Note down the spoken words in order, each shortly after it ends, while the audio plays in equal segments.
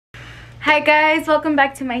Hi guys, welcome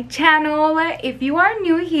back to my channel. If you are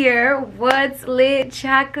new here, what's lit,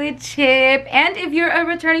 chocolate chip? And if you're a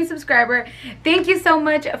returning subscriber, thank you so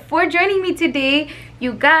much for joining me today.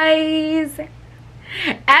 You guys,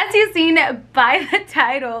 as you've seen by the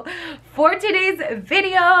title for today's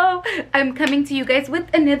video, I'm coming to you guys with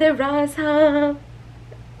another Ross haul.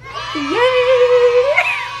 Yay!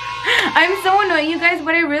 I'm so annoying, you guys,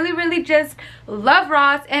 but I really just love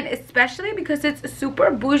Ross, and especially because it's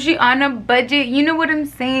super bougie on a budget. You know what I'm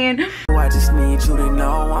saying? I just need you to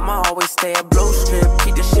know I'ma always stay a blue strip,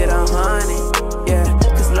 keep the shit 100. Yeah,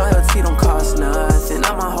 cause loyalty don't cost nothing.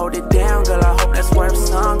 I'ma hold it down, girl, I hope that's worth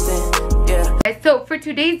something. Yeah. So for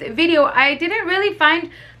today's video, I didn't really find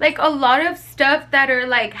like a lot of stuff that are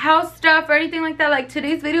like house stuff or anything like that. Like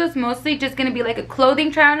today's video is mostly just gonna be like a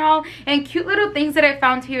clothing try on haul and cute little things that I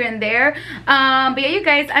found here and there. But yeah, you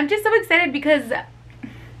guys, I'm just so excited because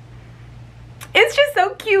it's just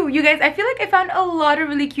so cute, you guys. I feel like I found a lot of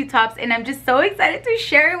really cute tops and I'm just so excited to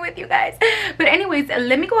share it with you guys. But anyways,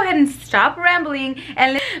 let me go ahead and stop rambling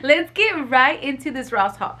and let's get right into this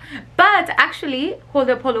Ross haul. But actually, hold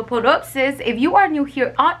up sis, if you are new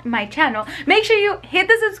here on my channel, make sure you hit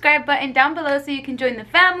the subscribe button down below so you can join the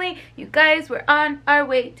family. You guys, we're on our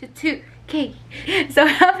way to 2K. So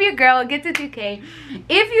help your girl get to 2K.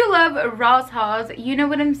 If you love Ross hauls, you know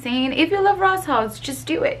what I'm saying. If you love Ross hauls, just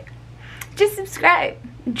do it. Just subscribe,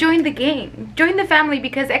 join the game, join the family,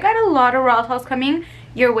 because I got a lot of Ross hauls coming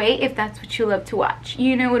your way if that's what you love to watch.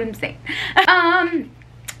 You know what I'm saying.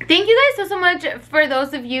 Thank you guys so much for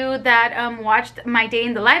those of you that watched my day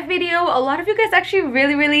in the life video. A lot of you guys actually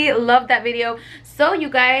really loved that video. So you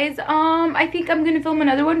guys, I think I'm gonna film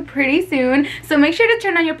another one pretty soon, so make sure to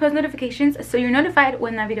turn on your post notifications so you're notified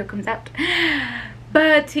when that video comes out.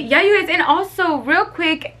 But yeah, you guys, and also real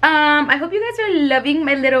quick, I hope you guys are loving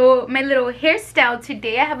my little hairstyle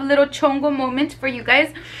today. I have a little chongo moment for you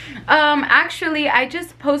guys. Actually, I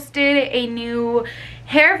just posted a new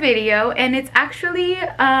hair video, and it's actually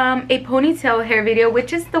a ponytail hair video,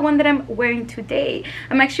 which is the one that I'm wearing today.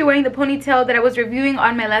 I'm actually wearing the ponytail that I was reviewing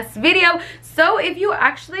on my last video. So if you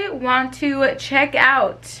actually want to check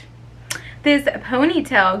out this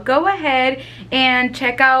ponytail, go ahead and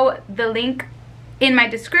check out the link in my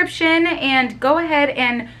description, and go ahead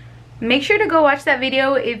and make sure to go watch that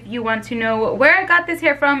video if you want to know where I got this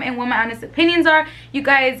hair from and what my honest opinions are. You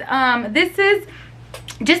guys, this is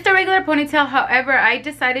just a regular ponytail. However, I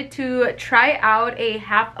decided to try out a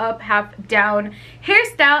half up half down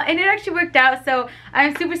hairstyle, and it actually worked out. So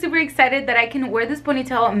I'm super excited that I can wear this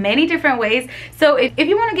ponytail many different ways. So if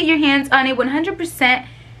you want to get your hands on a 100%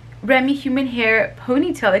 Remy human hair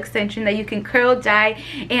ponytail extension that you can curl, dye,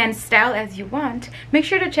 and style as you want, make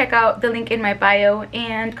sure to check out the link in my bio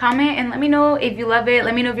and comment and let me know if you love it.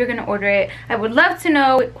 Let me know if you're gonna order it. I would love to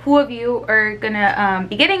know who of you are gonna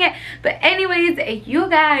be getting it. But anyways, you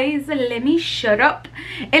guys, let me shut up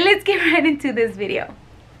and let's get right into this video.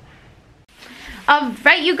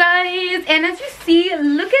 Alright, you guys, and as you see,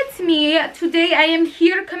 look at me. Today I am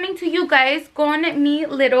here coming to you guys con mi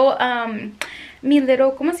little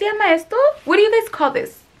 ¿cómo se llama esto? What do you guys call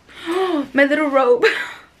this? My little robe.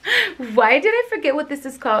 Why did I forget what this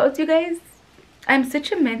is called, you guys? I'm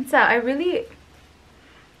such a mensa. I really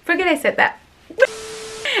forget I said that.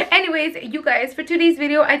 Anyways, you guys, for today's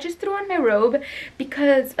video, I just threw on my robe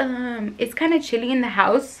because it's kind of chilly in the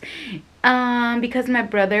house. Because my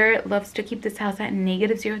brother loves to keep this house at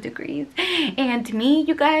 -0 degrees, and me,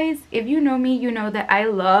 you guys, if you know me, you know that I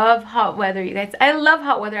love hot weather. You guys, I love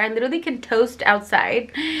hot weather. I literally can toast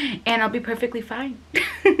outside and I'll be perfectly fine.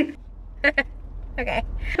 Okay,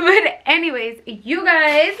 but anyways, you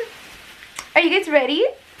guys, are you guys ready?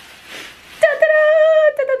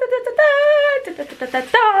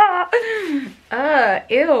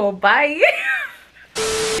 Ew, bye.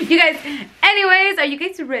 You guys, anyways, are you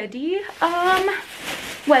guys ready?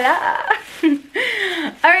 Voila.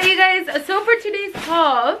 Alright, you guys, so for today's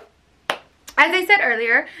haul, as I said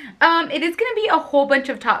earlier, it is gonna be a whole bunch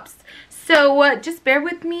of tops, so just bear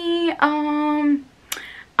with me. On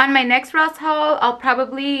my next Ross haul, I'll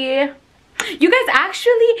probably, you guys,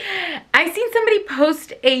 actually, I seen somebody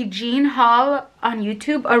post a jean haul on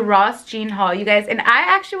YouTube, a Ross jean haul, you guys, and I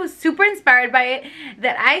actually was super inspired by it,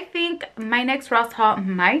 that I think my next Ross haul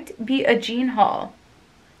might be a jean haul.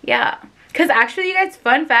 Yeah, because actually, you guys,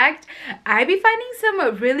 fun fact, I be finding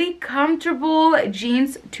some really comfortable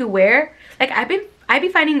jeans to wear. Like, I be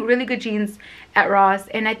finding really good jeans at Ross,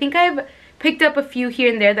 and I think I've picked up a few here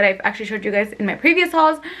and there that I've actually showed you guys in my previous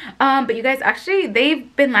hauls. But you guys, actually, they've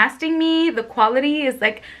been lasting me. The quality is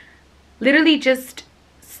like literally just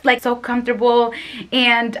like so comfortable,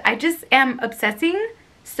 and I just am obsessing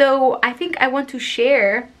So I think I want to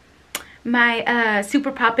share my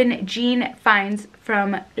super poppin' jean finds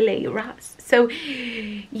from Les Ross. So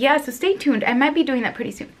yeah, so stay tuned. I might be doing that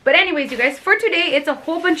pretty soon. But anyways, you guys, for today it's a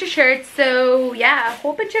whole bunch of shirts. So yeah, a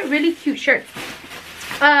whole bunch of really cute shirts.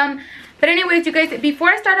 But anyways, you guys,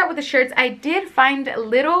 before I start out with the shirts, I did find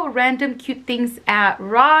little random cute things at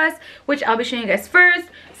Ross, which I'll be showing you guys first.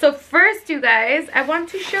 So first, you guys, I want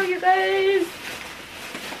to show you guys,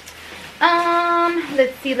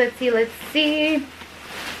 let's see.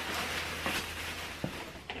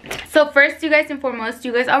 So first, you guys and foremost,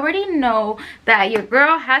 you guys already know that your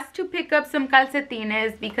girl has to pick up some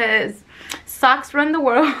calcetines because socks run the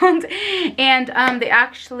world and they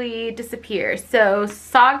actually disappear. So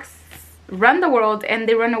socks run the world and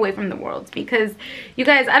they run away from the world because, you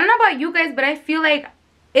guys, I don't know about you guys, but I feel like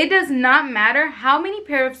it does not matter how many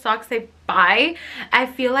pair of socks I buy. I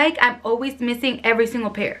feel like I'm always missing every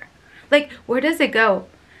single pair. Like, where does it go?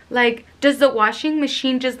 Like, does the washing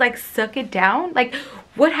machine just like suck it down? Like,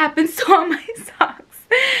 what happens to all my socks?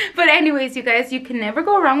 But anyways, you guys, you can never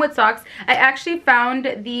go wrong with socks. I actually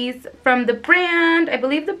found these from the brand, I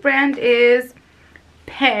believe the brand is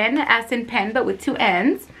Pen, as in pen, but with 2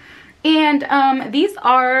 N's. And these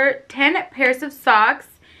are 10 pairs of socks.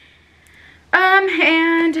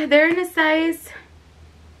 And they're in a size,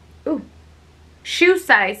 shoe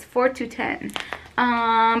size 4 to 10.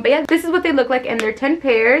 But yeah, this is what they look like, and they're 10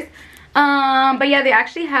 pairs. But yeah, they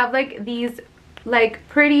actually have like these like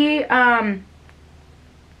pretty they're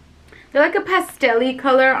like a pastel-y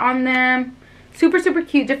color on them. Super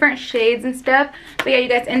cute, different shades and stuff. But yeah, you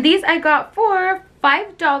guys, and these I got for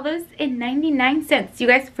 $5.99, you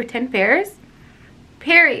guys, for 10 pairs,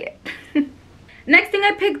 period. Next thing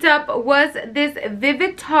I picked up was this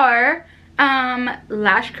Vivid Tar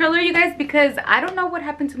lash curler, you guys, because I don't know what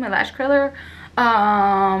happened to my lash curler.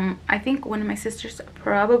 I think one of my sisters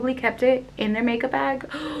probably kept it in their makeup bag.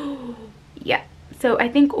 Yeah, so I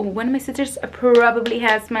think one of my sisters probably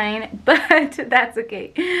has mine, but that's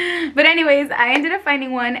okay. But anyways, I ended up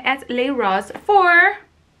finding one at Les Ross for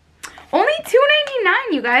only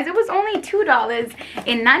 $2.99, you guys. It was only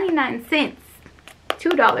 $2.99.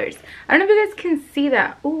 $2. I don't know if you guys can see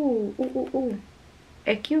that. Ooh.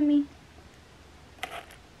 Excuse me.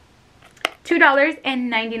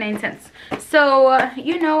 $2.99. So,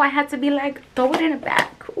 you know, I had to be like, throw it in a bag.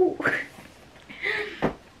 Ooh.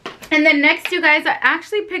 And then next, you guys, I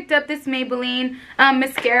actually picked up this Maybelline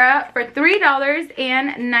mascara for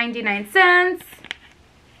 $3.99.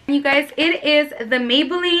 You guys, it is the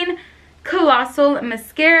Maybelline Colossal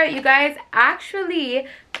Mascara. You guys, actually,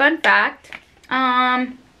 fun fact, I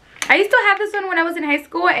used to have this one when I was in high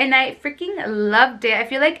school and I freaking loved it. I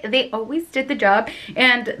feel like they always did the job,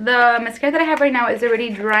 and the mascara that I have right now is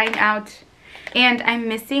already drying out and I'm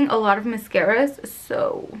missing a lot of mascaras.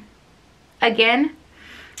 So again,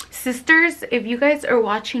 sisters, if you guys are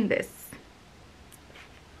watching this,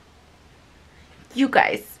 you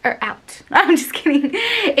guys are out. I'm just kidding.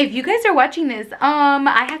 If you guys are watching this,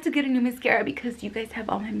 I have to get a new mascara because you guys have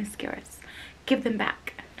all my mascaras. Give them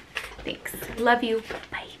back. Thanks. Love you.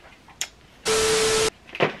 Bye.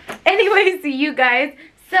 Anyways, you guys,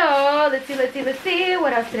 so let's see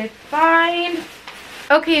what else did I find.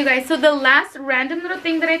 Okay, you guys, so the last random little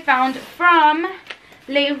thing that I found from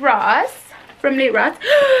Les Ross,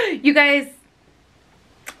 you guys,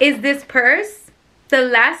 is this purse. The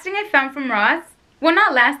last thing I found from Ross, well,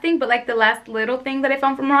 not last thing, but like the last little thing that I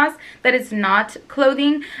found from Ross that is not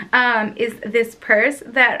clothing, is this purse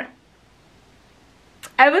that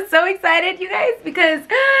I was so excited, you guys, because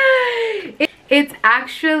it's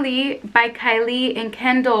actually by Kylie and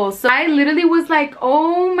Kendall. So I literally was like,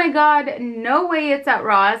 oh my god, no way it's at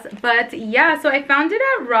Ross. But yeah, so I found it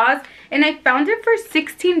at Ross and I found it for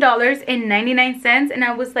 $16.99, and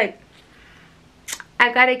I was like,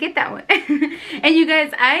 I gotta get that one. And you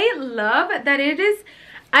guys, I love that it is,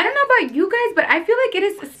 I don't know about you guys, but I feel like it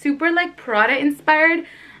is super like Prada inspired.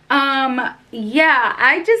 Yeah,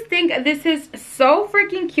 I just think this is so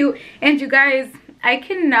freaking cute, and you guys, I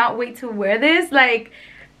cannot wait to wear this. Like,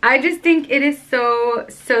 I just think it is so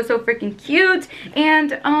freaking cute.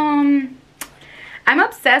 And I'm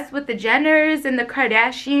obsessed with the Jenners and the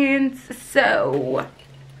Kardashians, so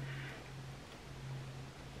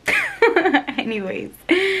anyways,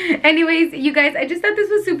 you guys, I just thought this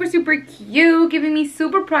was super cute, giving me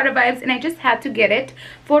super Prada vibes, and I just had to get it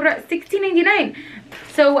for $16.99.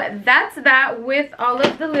 So that's that with all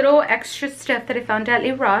of the little extra stuff that I found at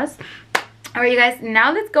Les Ross. Alright, you guys,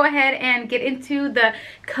 now let's go ahead and get into the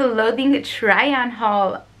clothing try-on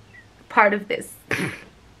haul part of this.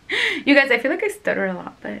 You guys, I feel like I stutter a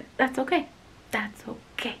lot, but that's okay. That's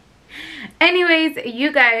okay. Anyways,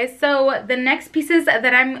 you guys, so the next pieces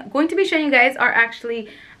that I'm going to be showing you guys are actually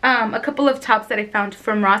a couple of tops that I found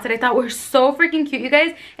from Ross that I thought were so freaking cute, you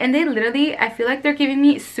guys. And they literally, I feel like they're giving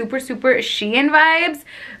me super Shein vibes,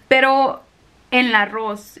 pero en la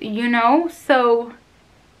Ross, you know? So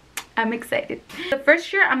I'm excited. The first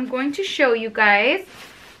shirt I'm going to show you guys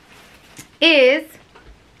is,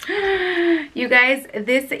 you guys,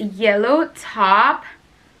 this yellow top.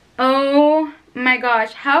 Oh my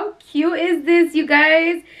gosh, how cute is this, you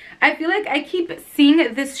guys? I feel like I keep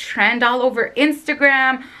seeing this trend all over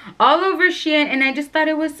Instagram, all over Shein, and I just thought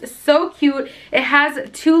it was so cute. It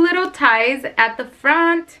has two little ties at the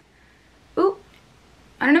front. Ooh,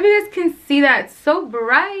 I don't know if you guys can see that. It's so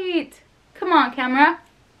bright. Come on, camera.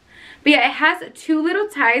 But yeah, it has two little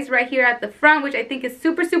ties right here at the front, which I think is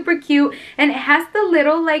super cute. And it has the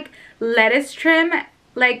little like lettuce trim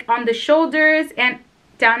like on the shoulders and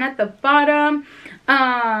down at the bottom.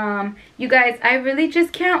 You guys, I really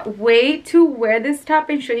just can't wait to wear this top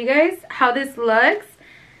and show you guys how this looks.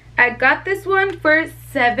 I got this one for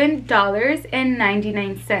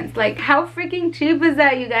 $7.99. Like, how freaking cheap is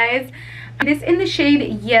that, you guys? This in the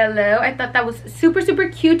shade yellow. I thought that was super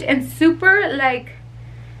cute and super like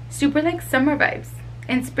summer vibes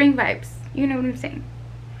and spring vibes. You know what I'm saying?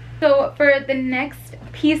 So for the next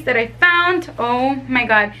piece that I found, oh my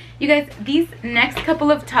god, you guys, these next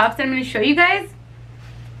couple of tops that I'm going to show you guys,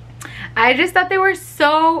 I just thought they were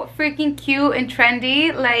so freaking cute and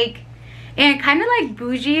trendy, like, and kind of like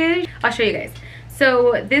bougie-ish. I'll show you guys.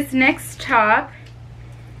 So this next top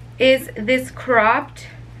is this cropped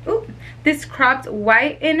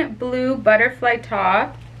white and blue butterfly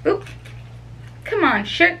top. Oop, come on,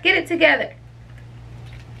 shirt, get it together.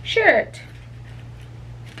 Shirt,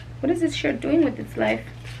 what is this shirt doing with its life?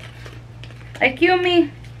 Excuse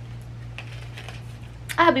me.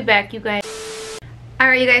 I'll be back, you guys.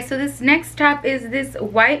 Alright, you guys, so this next top is this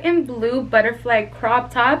white and blue butterfly crop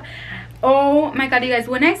top. Oh my god, you guys,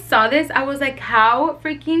 when I saw this, I was like, how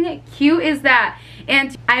freaking cute is that?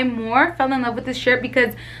 And I more fell in love with this shirt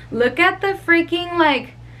because look at the freaking,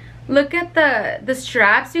 like, look at the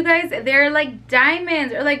straps, you guys. They're like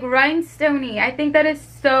diamonds or like rhinestoney. I think that is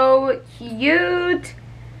so cute.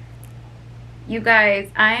 You guys,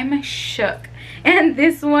 I'm shook. And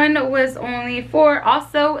this one was only for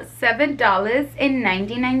also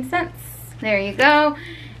 $7.99. There you go.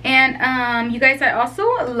 And you guys, I also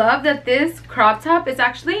love that this crop top is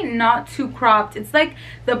actually not too cropped. It's like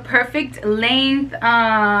the perfect length.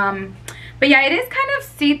 But yeah, it is kind of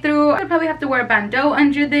see-through. I'd probably have to wear a bandeau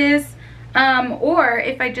under this. Or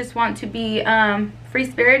if I just want to be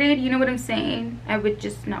free-spirited, you know what I'm saying, I would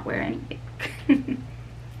just not wear anything.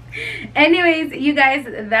 Anyways, you guys,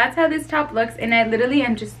 that's how this top looks, and I literally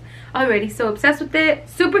am just already so obsessed with it.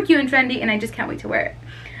 Super cute and trendy, and I just can't wait to wear it.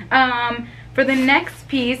 For the next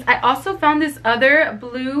piece, I also found this other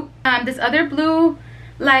blue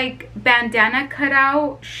like bandana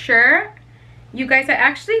cutout shirt. You guys, I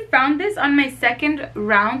actually found this on my second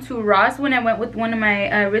round to Ross when I went with one of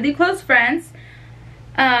my really close friends.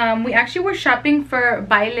 We actually were shopping for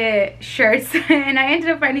baile shirts and I ended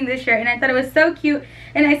up finding this shirt and I thought it was so cute,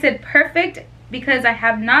 and I said perfect because I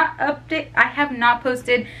have not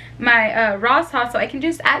posted my Ross haul, so I can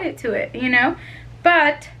just add it to it, you know.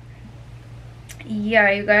 But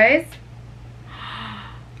yeah, you guys,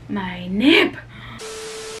 my nip.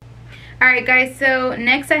 All right guys, so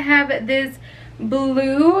next I have this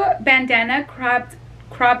blue bandana crop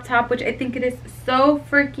top, which I think it is so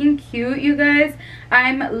freaking cute, you guys.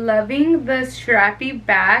 I'm loving the strappy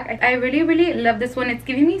back. I really love this one. It's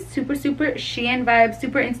giving me super Shein vibes,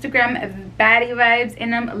 super Instagram baddie vibes,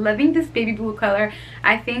 and I'm loving this baby blue color.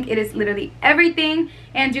 I think it is literally everything.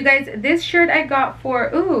 And you guys, this shirt I got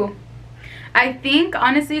for, ooh, I think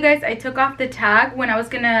honestly, you guys, I took off the tag when I was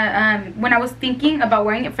gonna when I was thinking about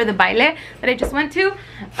wearing it for the baile that I just went to.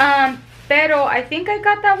 Pero I think I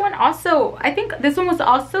got that one also. I think this one was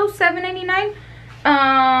also $7.99.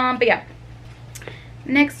 But yeah.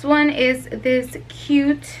 Next one is this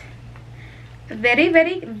cute,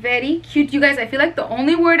 very cute. You guys, I feel like the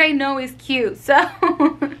only word I know is cute. So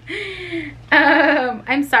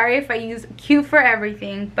I'm sorry if I use cute for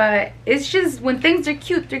everything, but it's just when things are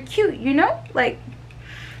cute, they're cute, you know? Like,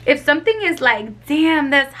 if something is like, damn,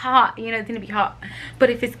 that's hot, you know, it's gonna be hot. But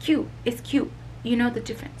if it's cute, it's cute. You know the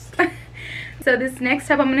difference. So this next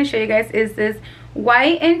top I'm going to show you guys is this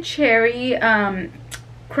white and cherry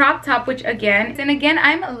crop top, which again,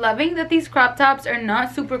 I'm loving that these crop tops are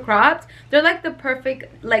not super cropped. They're like the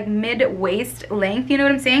perfect like mid-waist length, you know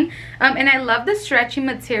what I'm saying? And I love the stretchy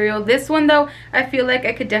material. This one though, I feel like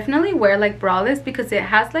I could definitely wear like braless because it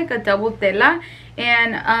has like a double tela,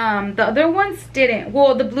 and the other ones didn't.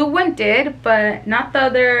 Well, the blue one did, but not the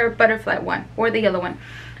other butterfly one or the yellow one.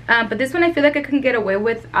 But this one I feel like I can get away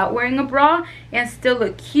without wearing a bra and still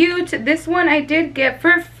look cute. This one I did get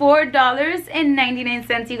for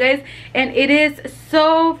 $4.99, you guys, and it is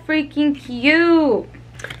so freaking cute.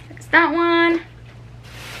 There's that one.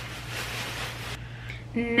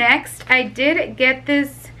 Next, I did get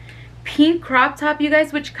this pink crop top, you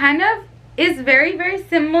guys, which kind of is very, very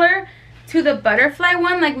similar to the butterfly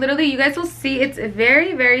one. Like literally, you guys will see it's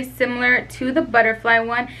very, very similar to the butterfly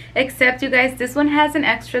one, except you guys, this one has an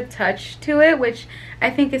extra touch to it, which I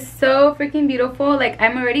think is so freaking beautiful. Like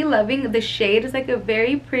I'm already loving the shade. It's like a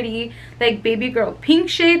very pretty like baby girl pink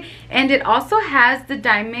shade, and it also has the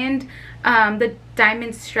diamond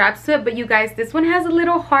straps to it. But you guys, this one has a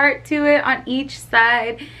little heart to it on each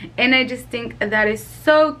side, and I just think that is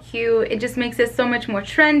so cute. It just makes it so much more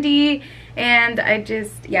trendy, and I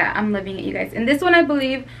just, yeah, I'm loving it, you guys. And this one I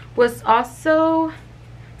believe was also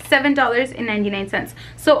 $7.99.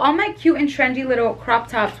 So all my cute and trendy little crop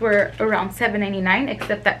tops were around $7.99,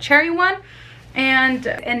 except that cherry one. And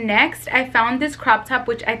next I found this crop top,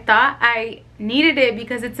 which I thought I needed it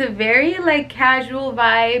because it's a very like casual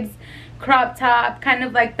vibes crop top, kind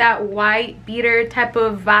of like that white beater type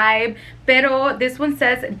of vibe, pero this one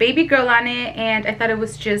says baby girl on it, and I thought it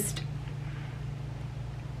was just,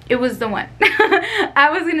 it was the one. I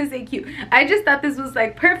was gonna say cute. I just thought this was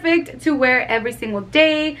like perfect to wear every single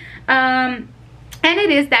day. And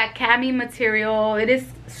it is that cami material. It is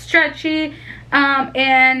stretchy,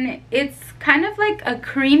 and it's kind of like a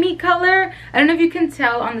creamy color. I don't know if you can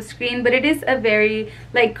tell on the screen, but it is a very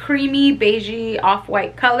like creamy beigey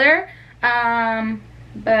off-white color.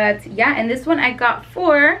 But yeah, and this one I got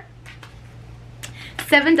for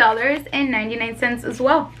 $7.99 as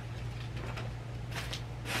well.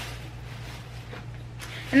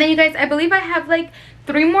 And then you guys, I believe I have like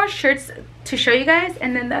 3 more shirts to show you guys,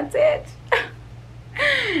 and then that's it.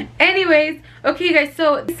 Anyways, okay you guys,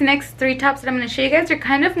 so these next 3 tops that I'm going to show you guys are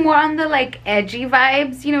kind of more on the like edgy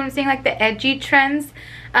vibes, you know what I'm saying, like the edgy trends.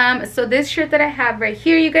 So this shirt that I have right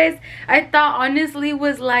here, you guys, I thought honestly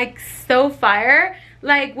was like so fire.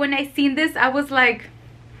 Like when I seen this, I was like,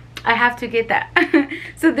 I have to get that.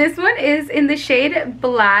 So this one is in the shade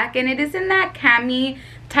black, and it is in that cami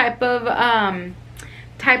type of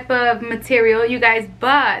material, you guys.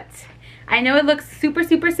 But I know it looks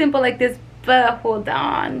super simple like this, but hold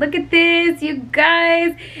on, look at this, you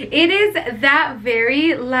guys. It is that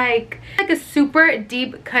very like a super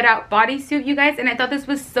deep cutout bodysuit, you guys, and I thought this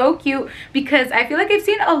was so cute because I feel like I've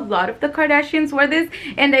seen a lot of the Kardashians wear this,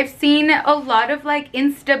 and I've seen a lot of like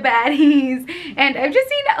Insta baddies, and I've just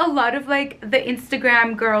seen a lot of like the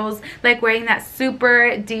Instagram girls like wearing that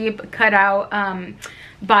super deep cutout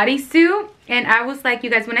bodysuit. And I was like, you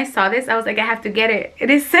guys, when I saw this, I was like, I have to get it. It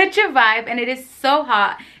is such a vibe, and it is so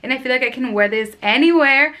hot, and I feel like I can wear this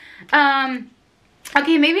anywhere.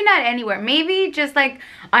 Okay, maybe not anywhere, maybe just like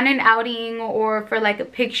on an outing or for like a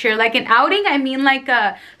picture. Like an outing, I mean like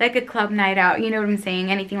a club night out, you know what I'm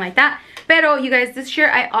saying, anything like that. Pero you guys, this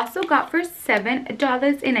shirt I also got for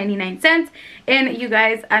 $7.99, and you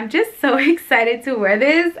guys, I'm just so excited to wear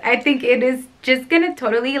this. I think it is just gonna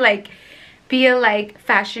totally like be a like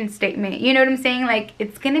fashion statement, you know what I'm saying, like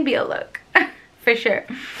it's gonna be a look for sure.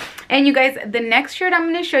 And you guys, the next shirt I'm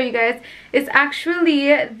gonna show you guys is actually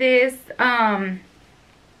this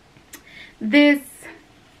this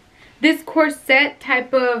corset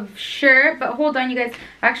type of shirt. But hold on, you guys,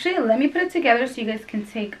 actually let me put it together so you guys can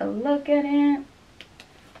take a look at it.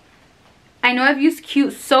 I know I've used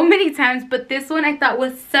cute so many times, but this one I thought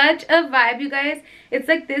was such a vibe, you guys. It's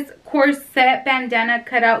like this corset bandana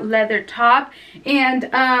cutout leather top, and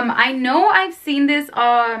I know I've seen this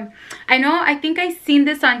I think I've seen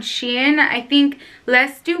this on Shein. I think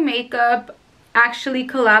Let's Do Makeup actually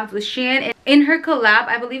collabed with Shein. In her collab,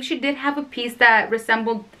 I believe she did have a piece that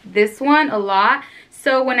resembled this one a lot.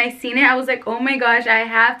 So when I seen it, I was like, oh my gosh, I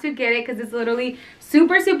have to get it because it's literally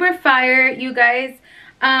super fire, you guys.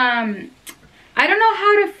 I don't know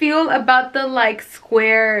how to feel about the like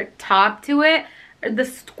square top to it, or the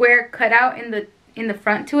square cutout in the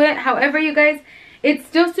front to it. However, you guys, it's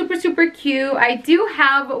still super cute. I do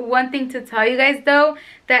have one thing to tell you guys though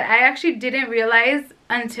that I actually didn't realize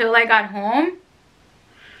until I got home.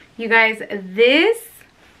 You guys, this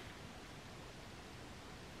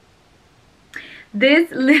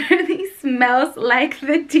literally smells like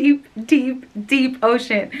the deep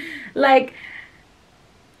ocean. Like,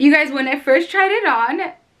 you guys, when I first tried it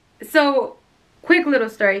on, so quick little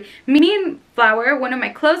story. Me and Flower, one of my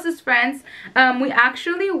closest friends, we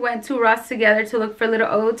actually went to Ross together to look for little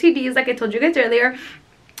OOTDs, like I told you guys earlier.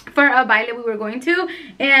 for a baile we were going to.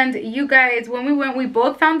 And you guys, when we went, we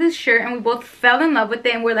both found this shirt and we both fell in love with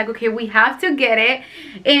it, and we're like, okay, we have to get it.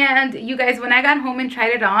 And you guys, when I got home and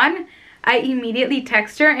tried it on, I immediately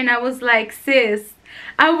texted her and I was like, sis,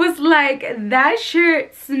 I was like, that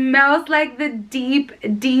shirt smells like the deep,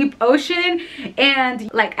 deep ocean.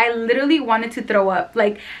 And like, I literally wanted to throw up.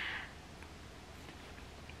 Like,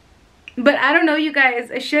 but I don't know, you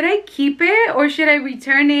guys, should I keep it or should I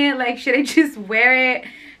return it? Like, should I just wear it?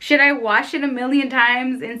 Should I wash it a million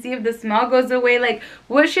times and see if the smell goes away? Like,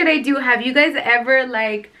 what should I do? Have you guys ever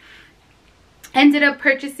like ended up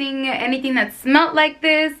purchasing anything that smelled like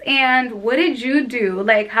this? And what did you do?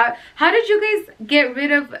 Like, how did you guys get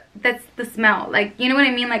rid of the smell? Like, you know what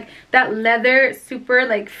I mean? Like that leather, super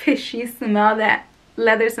like fishy smell that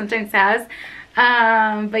leather sometimes has.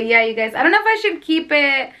 But yeah, you guys, I don't know if I should keep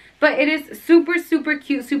it, but it is super, super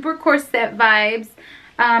cute, super corset vibes.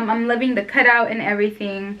 I'm loving the cutout and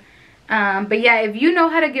everything. But yeah, if you know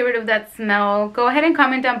how to get rid of that smell, go ahead and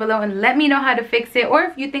comment down below and let me know how to fix it. Or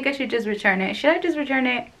if you think I should just return it. Should I just return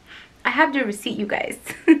it? I have the receipt, you guys.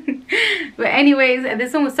 But anyways,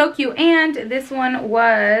 this one was so cute. And this one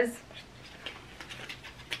was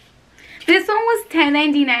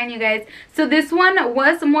 $10.99, you guys. So this one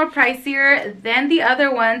was more pricier than the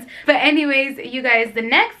other ones. But anyways, you guys, the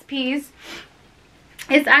next piece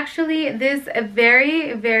is actually this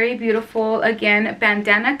very, very beautiful, again,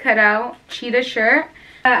 bandana cutout cheetah shirt.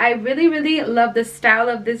 I really, really love the style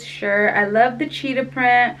of this shirt. I love the cheetah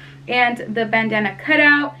print and the bandana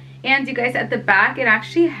cutout. And you guys, at the back, it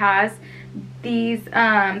actually has these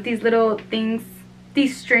little things,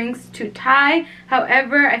 these strings to tie.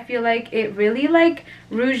 However, I feel like it really like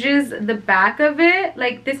rouges the back of it.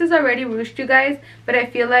 Like, this is already ruched, you guys, but I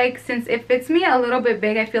feel like since it fits me a little bit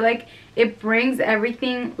big, I feel like it brings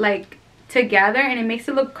everything like together and it makes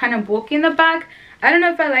it look kind of bulky in the back. I don't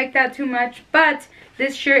know if I like that too much, but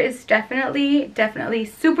this shirt is definitely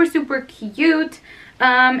super, super cute.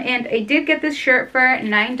 And I did get this shirt for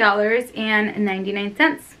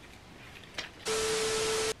 $9.99.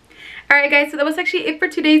 Alright guys, so that was actually it for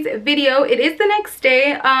today's video. It is the next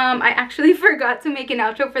day. I actually forgot to make an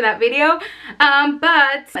outro for that video.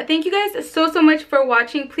 But thank you guys so much for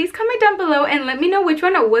watching. Please comment down below and let me know which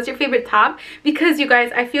one was your favorite top. Because you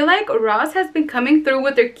guys, I feel like Ross has been coming through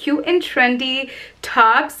with their cute and trendy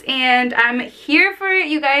tops. And I'm here for it,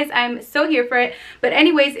 you guys. I'm so here for it. But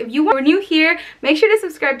anyways, if you are new here, make sure to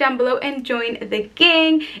subscribe down below and join the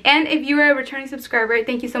gang. And if you are a returning subscriber,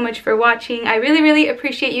 thank you so much for watching. I really, really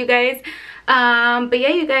appreciate you guys. But yeah,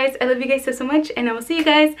 you guys, I love you guys so much, and I will see you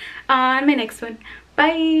guys on my next one.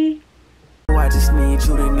 Bye. I just need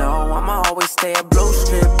you to know I'ma always stay a blue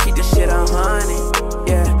strip, keep the shit 100.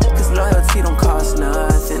 Yeah, cause loyalty don't cost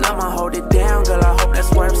nothing. I'ma hold it down, girl, I hope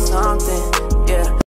that's worth something. Yeah.